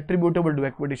 75,000 is attributable to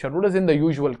equity shareholders in the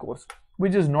usual course,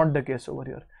 which is not the case over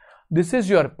here. This is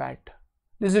your PAT.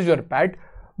 This is your PAT.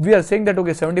 We are saying that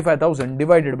okay, 75,000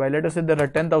 divided by, let us say there are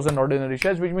 10,000 ordinary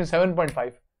shares, which means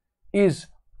 7.5 is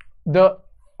the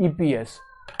EPS.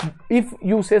 If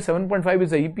you say 7.5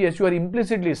 is the EPS, you are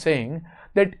implicitly saying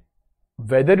that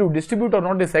whether you distribute or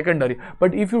not is secondary.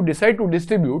 But if you decide to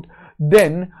distribute,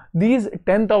 then these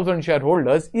 10,000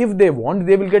 shareholders, if they want,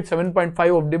 they will get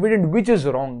 7.5 of dividend, which is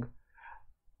wrong.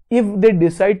 If they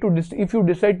decide to, if you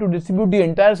decide to distribute the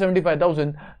entire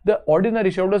 75,000, the ordinary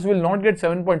shareholders will not get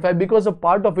 7.5 because a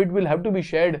part of it will have to be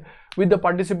shared with the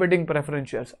participating preference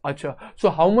shares. Acha. So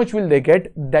how much will they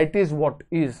get? That is what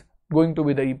is going to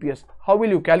be the EPS. How will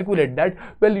you calculate that?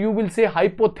 Well, you will say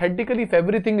hypothetically if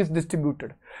everything is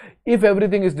distributed. If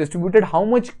everything is distributed, how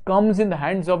much comes in the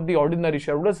hands of the ordinary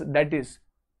shareholders? That is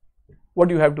what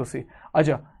you have to see.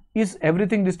 Acha. Is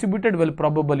everything distributed? Well,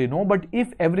 probably no, but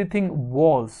if everything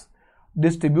was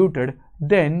distributed,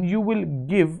 then you will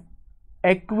give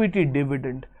equity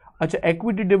dividend. Acha,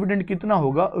 equity dividend kitna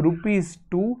hoga? Rupees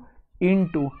 2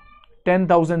 into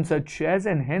 10,000 such shares,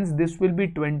 and hence this will be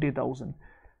 20,000,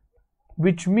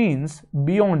 which means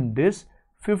beyond this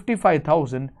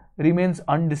 55,000 remains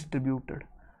undistributed.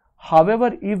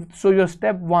 However, if so, your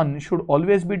step 1 should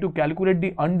always be to calculate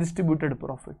the undistributed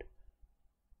profit.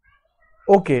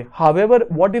 Okay, however,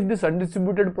 what if this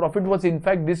undistributed profit was in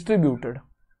fact distributed?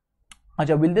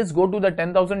 Acha, will this go to the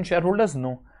 10,000 shareholders?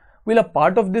 No. Will a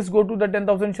part of this go to the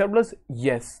 10,000 shareholders?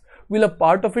 Yes. Will a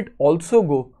part of it also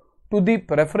go to the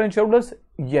preference shareholders?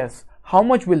 Yes. How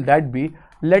much will that be?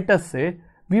 Let us say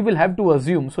we will have to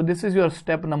assume. So this is your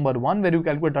step number 1 where you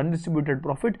calculate undistributed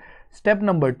profit. Step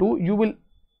number 2, you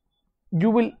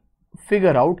will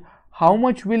figure out how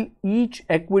much will each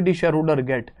equity shareholder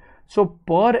get. So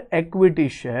per equity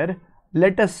share,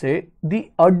 let us say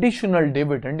the additional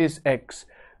dividend is X,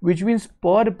 which means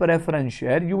per preference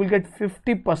share you will get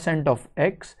 50% of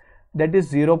X, that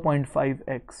is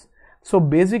 0.5X. So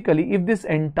basically if this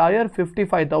entire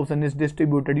 55,000 is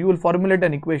distributed, you will formulate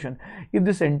an equation. If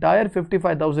this entire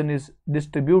 55,000 is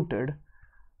distributed,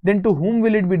 then to whom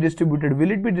will it be distributed?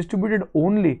 Will it be distributed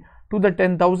only to the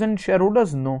 10,000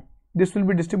 shareholders? No. This will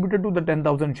be distributed to the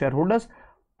 10,000 shareholders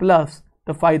plus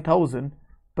the 5,000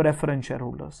 preference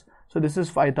shareholders. So this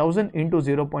is 5,000 into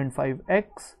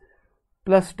 0.5x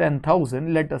plus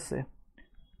 10,000, let us say,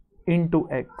 into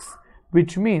x,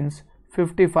 which means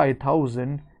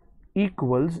 55,000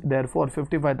 equals, therefore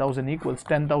 55,000 equals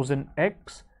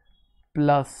 10,000x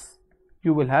plus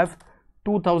you will have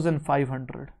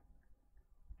 2,500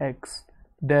 x.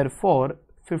 Therefore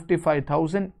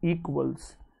 55,000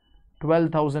 equals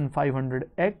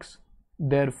 12,500 x.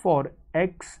 Therefore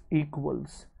x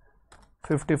equals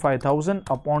 55,000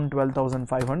 upon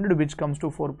 12,500, which comes to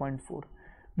 4.4,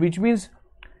 which means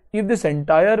if this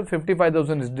entire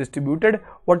 55,000 is distributed,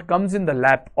 what comes in the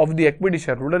lap of the equity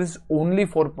shareholder is only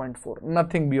 4.4,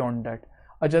 nothing beyond that.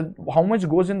 Achha, how much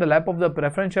goes in the lap of the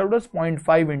preference shareholders?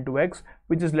 0.5 into x,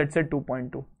 which is, let's say,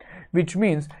 2.2, which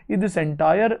means if this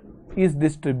entire is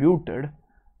distributed,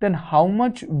 then how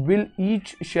much will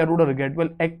each shareholder get? Well,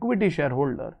 equity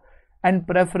shareholder and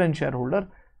preference shareholder,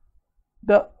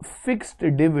 the fixed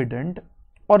dividend,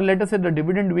 or let us say the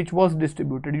dividend which was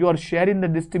distributed, your share in the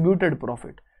distributed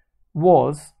profit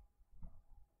was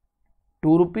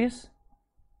 2 rupees,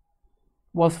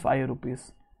 was 5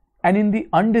 rupees. And in the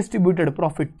undistributed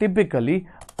profit, typically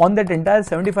on that entire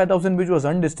 75,000 which was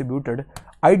undistributed,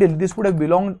 ideally this would have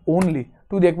belonged only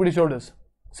to the equity shareholders,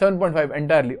 7.5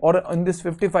 entirely, or in this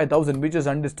 55,000 which is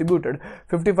undistributed,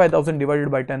 55,000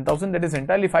 divided by 10,000, that is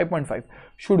entirely 5.5,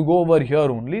 should go over here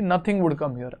only, nothing would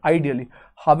come here ideally.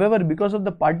 However, because of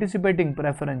the participating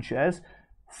preference shares,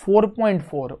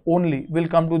 4.4 only will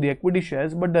come to the equity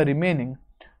shares, but the remaining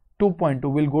 2.2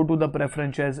 will go to the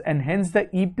preference shares, and hence the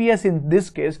EPS in this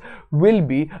case will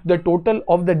be the total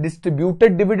of the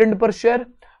distributed dividend per share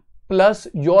plus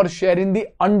your share in the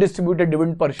undistributed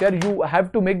dividend per share. You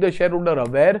have to make the shareholder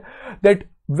aware that,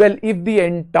 well, if the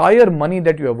entire money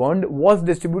that you have earned was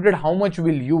distributed, how much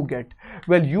will you get?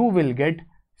 Well, you will get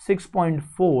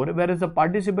 6.4, whereas the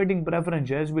participating preference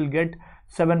shares will get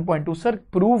 7.2. Sir,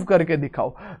 prove karke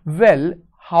dikhao. Well,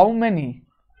 how many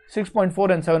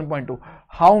 6.4 and 7.2?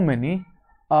 How many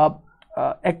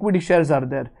equity shares are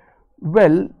there?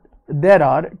 Well, there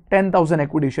are 10,000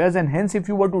 equity shares, and hence if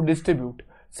you were to distribute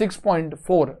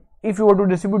 6.4, if you were to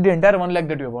distribute the entire 1 lakh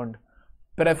that you have earned,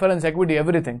 preference, equity,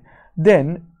 everything,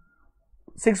 then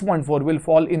 6.4 will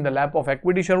fall in the lap of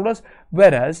equity shareholders,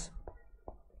 whereas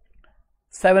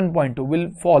 7.2 will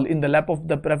fall in the lap of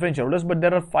the preference shareholders. But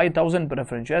there are 5,000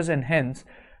 preference shares, and hence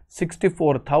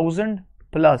 64,000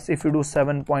 plus, if you do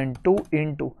 7.2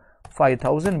 into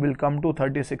 5,000, will come to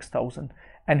 36,000,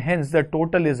 and hence the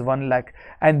total is 1 lakh,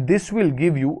 and this will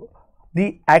give you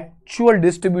the actual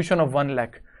distribution of 1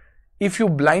 lakh. If you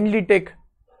blindly take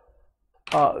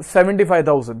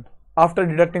 75,000 after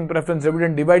deducting preference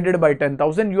dividend divided by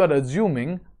 10,000, you are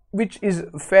assuming, which is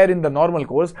fair in the normal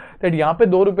course, that यहाँ पे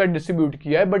 2 रुपया distribute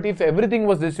किया है, but if everything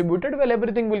was distributed, well,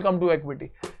 everything will come to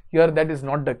equity. Here that is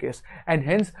not the case, and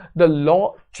hence the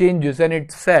law changes, and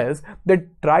it says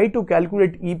that try to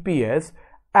calculate EPS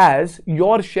as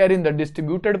your share in the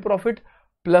distributed profit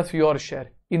plus your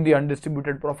share in the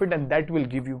undistributed profit, and that will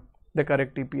give you the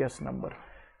correct EPS number.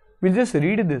 We'll just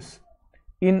read this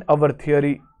in our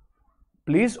theory,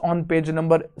 please, on page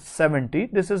number 70.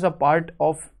 This is a part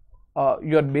of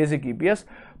your basic EPS.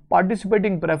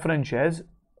 Participating preference shares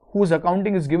whose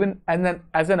accounting is given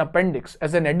as an appendix,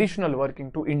 as an additional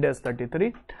working to IND AS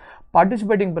 33.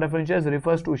 Participating preference shares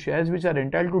refers to shares which are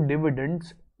entitled to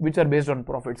dividends which are based on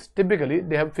profits. Typically,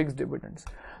 they have fixed dividends.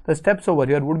 The steps over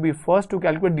here would be first to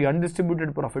calculate the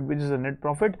undistributed profit, which is the net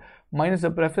profit, minus the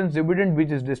preference dividend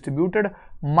which is distributed,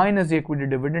 minus the equity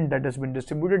dividend that has been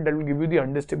distributed. That will give you the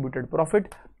undistributed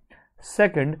profit.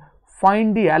 Second,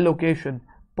 find the allocation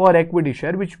per equity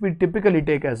share, which we typically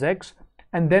take as X,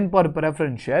 and then per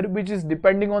preference share, which is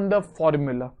depending on the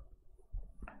formula.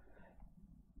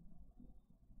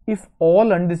 If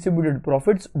all undistributed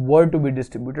profits were to be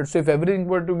distributed, so if everything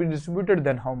were to be distributed,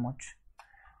 then how much?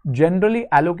 Generally,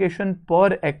 allocation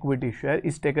per equity share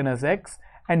is taken as X,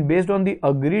 and based on the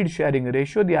agreed sharing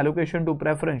ratio, the allocation to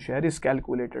preference share is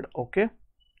calculated. Okay.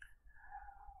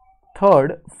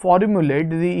 Third, formulate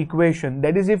the equation,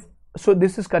 that is, if so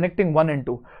this is connecting 1 and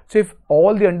 2. So if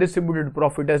all the undistributed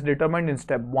profit as determined in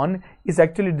step 1 is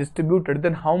actually distributed,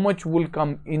 then how much will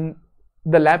come in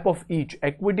the lap of each,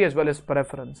 equity as well as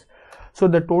preference? So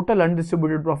the total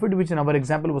undistributed profit, which in our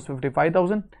example was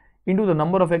 55,000, into the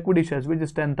number of equity shares, which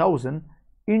is 10,000,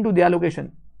 into the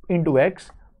allocation into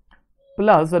X,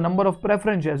 plus the number of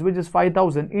preference shares, which is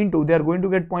 5,000, into, they are going to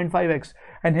get 0.5x,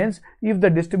 and hence if the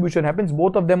distribution happens,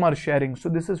 both of them are sharing. So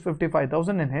this is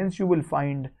 55,000, and hence you will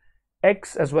find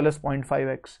X as well as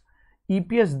 0.5x.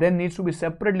 EPS then needs to be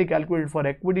separately calculated for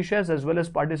equity shares as well as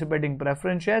participating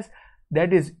preference shares.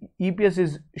 That is, EPS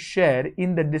is share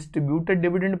in the distributed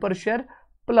dividend per share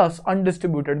plus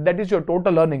undistributed. That is your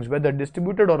total earnings, whether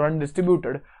distributed or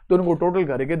undistributed. दोनों को total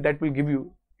करेंगे, that will give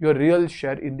you your real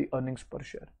share in the earnings per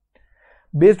share.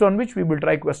 Based on which we will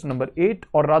try question number 8,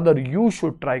 or rather you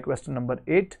should try question number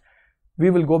 8. We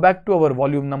will go back to our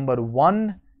volume number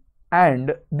 1,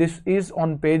 and this is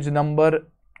on page number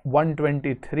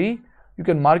 123. You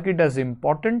can mark it as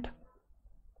important.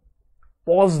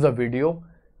 Pause the video,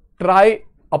 try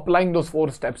applying those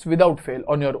 4 steps without fail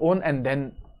on your own, and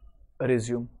then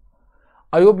resume.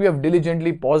 I hope you have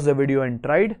diligently paused the video and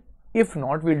tried. If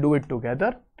not, we'll do it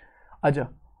together. Aja,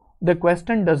 the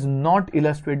question does not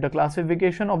illustrate the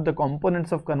classification of the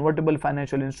components of convertible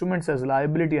financial instruments as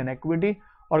liability and equity,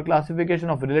 or classification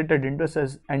of related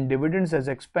interests and dividends as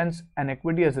expense and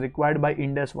equity as required by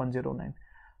IND AS 109.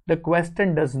 The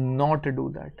question does not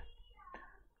do that.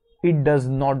 It does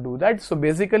not do that. So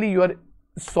basically you are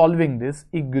solving this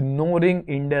ignoring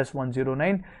IND AS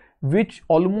 109, which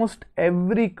almost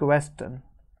every question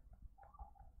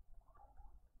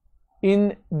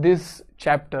in this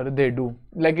chapter they do.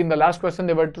 Like in the last question,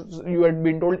 you had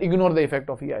been told ignore the effect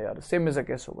of EIR. Same is the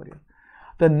case over here.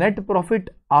 The net profit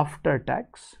after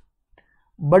tax,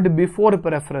 but before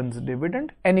preference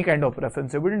dividend, any kind of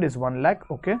preference dividend, is 1 lakh.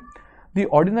 Okay. The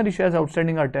ordinary shares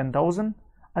outstanding are 10,000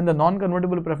 and the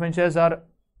non-convertible preference shares are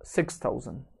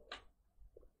 6,000.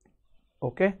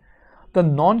 Okay. The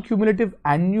non-cumulative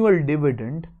annual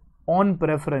dividend on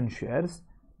preference shares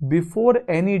before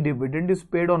any dividend is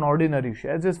paid on ordinary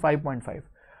shares is 5.5.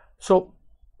 So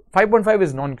 5.5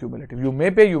 is non-cumulative. You may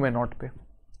pay, you may not pay.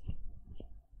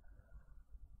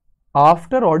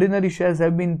 after ordinary shares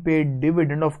have been paid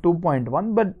dividend of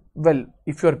 2.1, but well,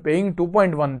 if you are paying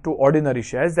 2.1 to ordinary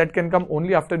shares, that can come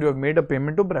only after you have made a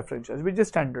payment to preference shares, which is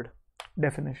standard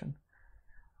definition.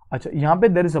 Acha, यहाँ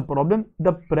पे there is a problem.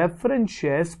 The preference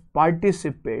shares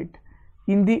participate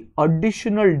in the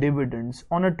additional dividends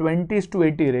on a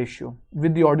 20:80 ratio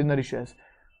with the ordinary shares.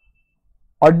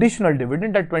 Additional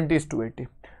dividend at 20:80,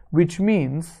 which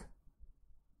means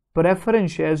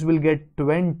preference shares will get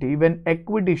 20 when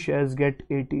equity shares get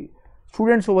 80.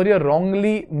 Students over here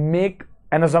wrongly make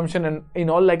an assumption, and in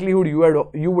all likelihood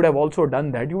you would have also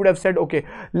done that. You would have said, okay,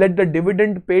 let the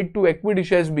dividend paid to equity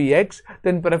shares be X,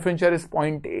 then preference share is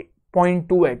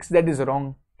 0.2X. That is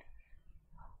wrong.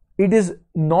 It is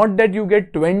not that you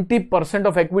get 20%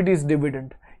 of equity's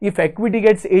dividend. If equity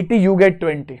gets 80, you get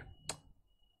 20.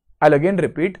 I'll again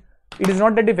repeat. It is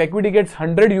not that if equity gets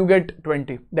 100, you get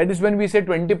 20. That is when we say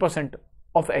 20%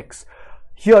 of X.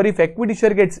 Here, if equity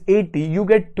share gets 80, you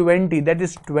get 20. That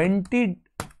is 20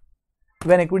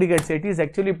 when equity gets 80 is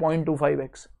actually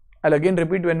 0.25X. I'll again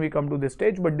repeat when we come to this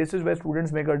stage, but this is where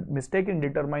students make a mistake in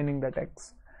determining that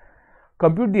X.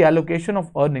 Compute the allocation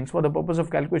of earnings for the purpose of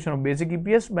calculation of basic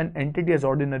EPS when entity has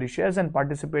ordinary shares and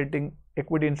participating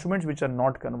equity instruments which are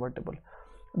not convertible.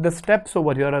 The steps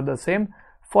over here are the same.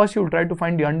 First, you will try to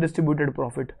find the undistributed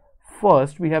profit.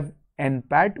 First, we have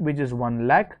NPAT, which is 1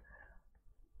 lakh.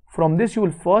 From this, you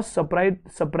will first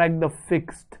subtract the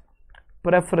fixed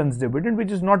preference dividend,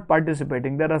 which is not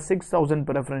participating. There are 6,000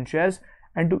 preference shares,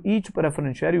 and to each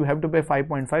preference share, you have to pay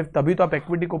 5.5. तभी तो आप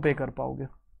equity को pay कर पाओगे.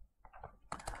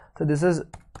 So this is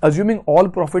assuming all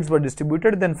profits were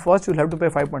distributed. Then first you will have to pay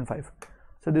 5.5.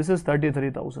 So this is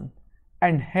 33,000,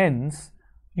 and hence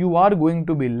you are going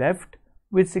to be left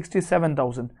with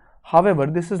 67,000. However,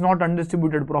 this is not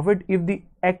undistributed profit. If the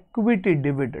equity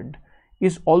dividend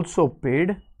is also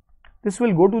paid, this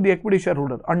will go to the equity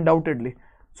shareholder undoubtedly.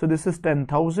 So this is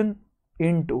 10,000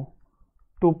 into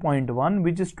 2.1,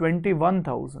 which is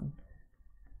 21,000,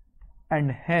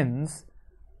 and hence,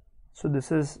 so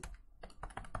this is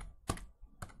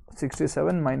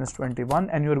 67 minus 21,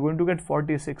 and you are going to get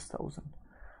 46,000.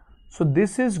 So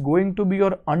this is going to be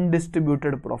your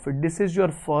undistributed profit. This is your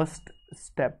first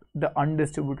step, the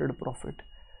undistributed profit.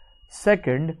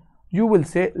 Second, you will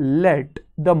say let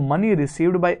the money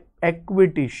received by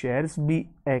equity shares be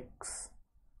X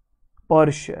per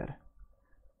share.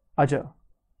 Acha.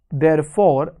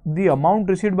 Therefore, the amount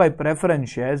received by preference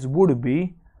shares would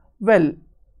be, well,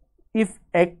 if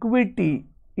equity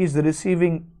is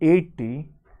receiving 80,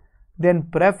 then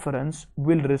preference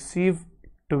will receive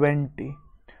 20.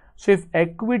 So if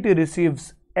equity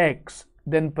receives X,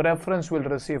 then preference will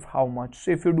receive how much?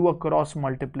 So if you do a cross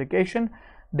multiplication,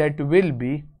 that will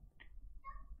be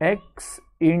X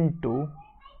into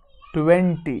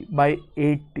 20 by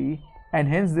 80, and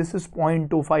hence this is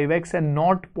 0.25X and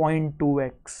not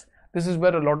 0.2X. This is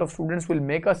where a lot of students will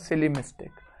make a silly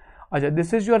mistake. Ajay,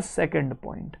 this is your second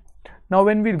point. Now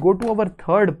when we go to our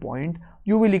third point,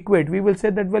 you will equate. We will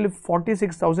say that, well, if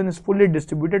 46,000 is fully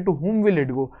distributed, to whom will it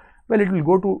go? Well, it will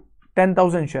go to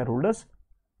 10,000 shareholders,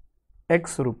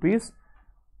 X rupees.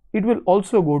 It will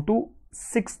also go to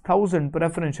 6,000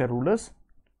 preference shareholders,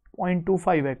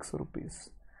 0.25X rupees.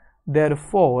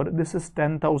 Therefore, this is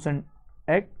 10,000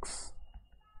 X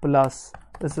plus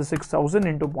this is 6,000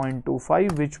 into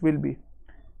 0.25, which will be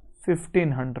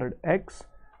 1,500 X.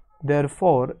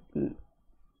 Therefore,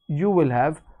 you will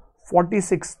have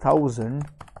 46,000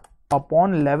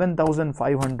 upon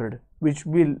 11,500, which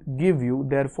will give you,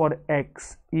 therefore,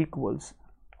 X equals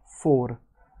 4.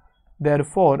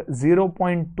 Therefore,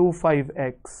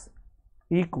 0.25X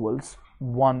equals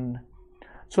 1.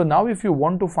 So now if you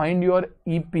want to find your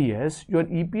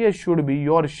EPS should be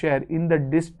your share in the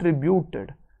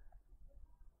distributed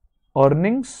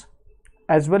earnings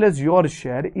as well as your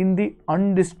share in the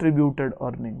undistributed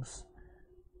earnings.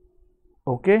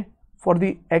 Okay, for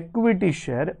the equity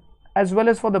share as well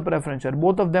as for the preference share,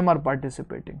 both of them are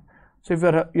participating. So if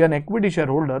you're an equity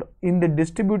shareholder, in the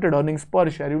distributed earnings per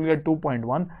share you will get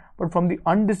 2.1, but from the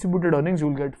undistributed earnings you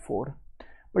will get 4.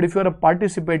 But if you are a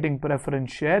participating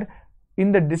preference share,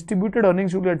 in the distributed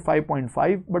earnings you will get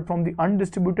 5.5, but from the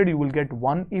undistributed you will get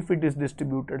 1 if it is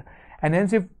distributed. And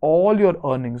hence if all your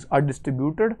earnings are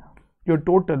distributed, your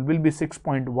total will be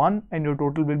 6.1 and your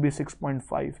total will be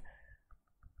 6.5.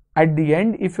 At the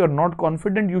end, if you are not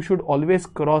confident, you should always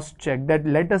cross check that.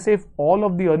 Let us say if all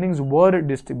of the earnings were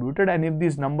distributed and if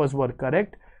these numbers were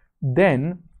correct,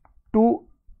 then to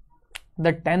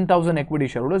the 10,000 equity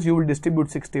shareholders you will distribute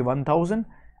 61,000,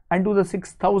 and to the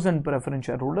 6,000 preference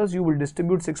shareholders you will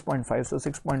distribute 6.5. So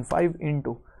 6.5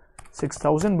 into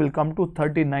 6,000 will come to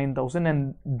 39,000,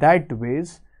 and that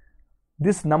ways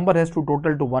this number has to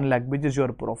total to 1 lakh, which is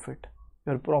your profit.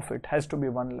 Your profit has to be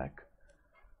 1 lakh.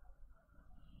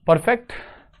 Perfect.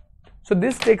 So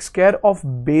this takes care of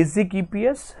basic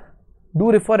EPS.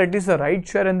 Do refer at least the right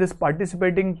share and this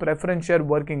participating preference share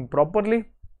working properly.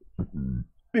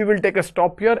 We will take a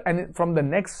stop here, and from the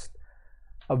next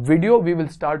video we will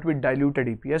start with diluted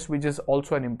EPS, which is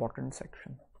also an important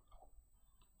section.